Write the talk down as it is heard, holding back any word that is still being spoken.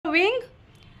Wing,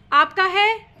 आपका है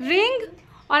ring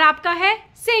और आपका है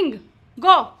सिंग.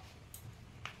 गो.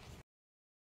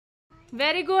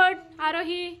 वेरी गुड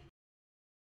आरोही.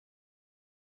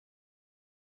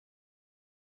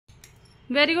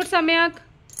 वेरी गुड सम्यक.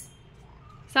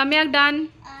 सम्यक डन.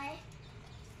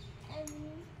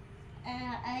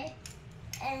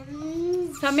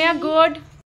 सम्यक good.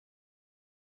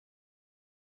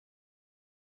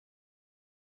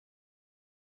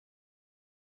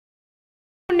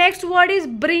 Next word is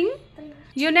bring.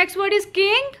 Your next word is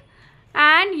king,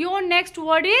 and your next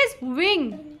word is wing.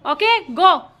 Okay, go.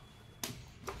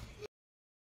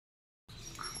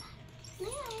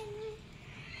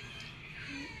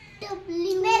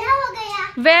 मेरा हो गया.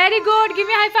 Very good. Give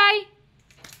me a high five.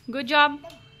 Good job.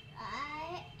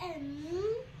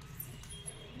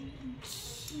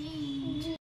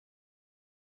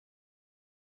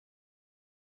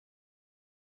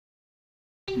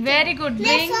 Very good.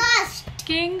 Bring.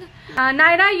 King.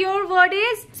 Naira, your word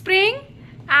is spring,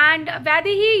 and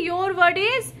Vaidehi, your word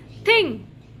is thing.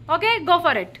 Okay, go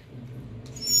for it.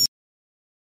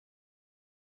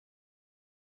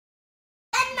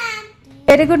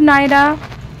 Very good, Naira.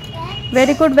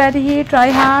 Very good, Vaidehi. Try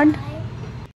hard.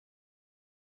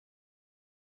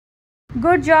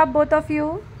 Good job, both of you.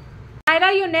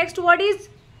 Naira, your next word is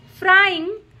frying,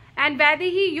 and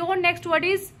Vaidehi, your next word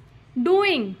is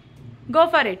doing. Go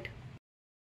for it.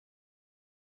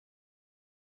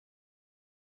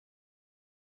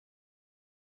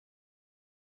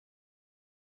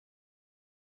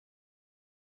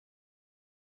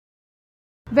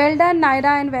 Well done, Naira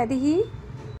and Vaidehi.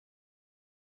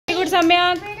 Very good,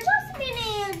 Samyak.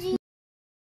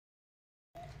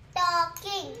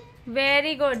 Talking.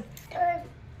 Very good.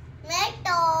 मैं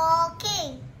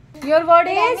talking. Your word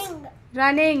is Running.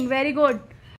 running. Very good.